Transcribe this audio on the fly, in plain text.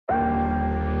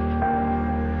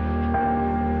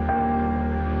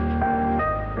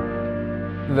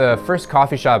The first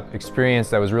coffee shop experience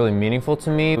that was really meaningful to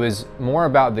me was more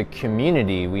about the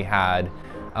community we had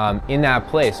in that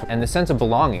place and the sense of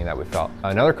belonging that we felt.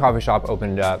 Another coffee shop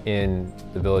opened up in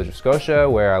the village of Scotia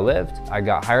where I lived. I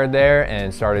got hired there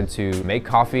and started to make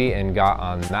coffee and got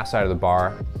on that side of the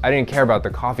bar. I didn't care about the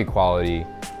coffee quality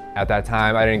at that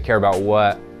time. I didn't care about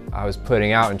what I was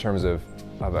putting out in terms of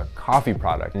a coffee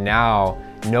product. Now,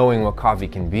 knowing what coffee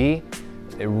can be,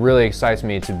 it really excites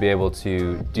me to be able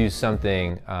to do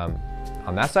something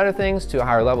on that side of things to a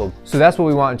higher level. So that's what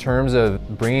we want in terms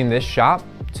of bringing this shop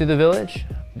to the village,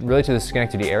 really to the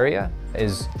Schenectady area,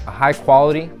 is a high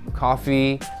quality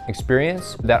coffee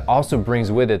experience that also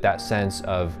brings with it that sense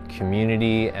of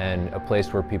community and a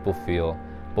place where people feel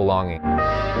belonging.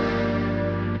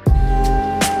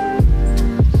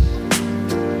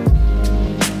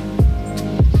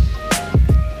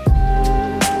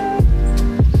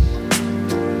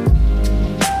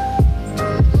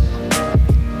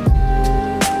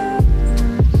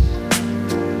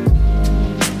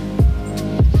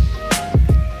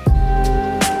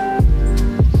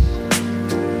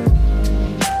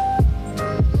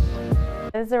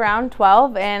 I was around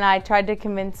 12 and I tried to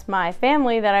convince my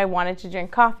family that I wanted to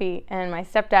drink coffee, and my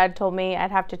stepdad told me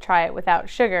I'd have to try it without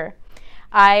sugar.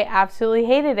 I absolutely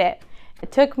hated it.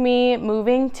 It took me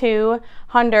moving to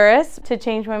Honduras to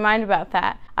change my mind about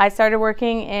that. I started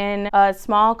working in a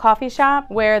small coffee shop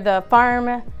where the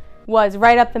farm was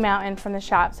right up the mountain from the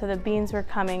shop, so the beans were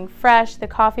coming fresh, the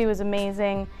coffee was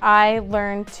amazing. I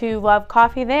learned to love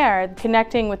coffee there.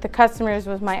 Connecting with the customers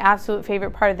was my absolute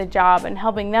favorite part of the job, and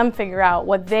helping them figure out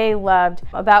what they loved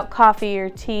about coffee or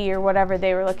tea or whatever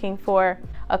they were looking for.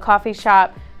 A coffee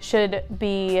shop should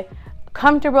be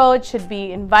comfortable, it should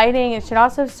be inviting, it should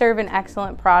also serve an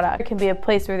excellent product. It can be a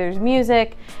place where there's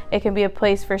music, it can be a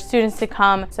place for students to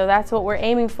come. So that's what we're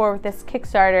aiming for with this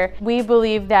Kickstarter. We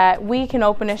believe that we can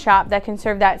open a shop that can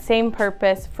serve that same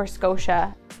purpose for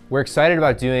Scotia. We're excited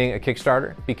about doing a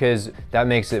Kickstarter because that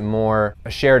makes it more a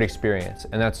shared experience,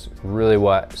 and that's really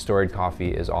what Storied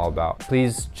Coffee is all about.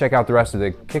 Please check out the rest of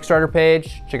the Kickstarter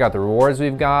page, check out the rewards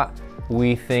we've got.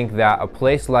 We think that a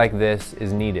place like this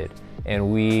is needed,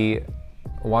 and we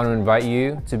want to invite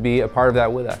you to be a part of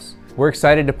that with us. We're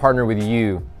excited to partner with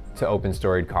you to open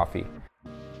Storied Coffee.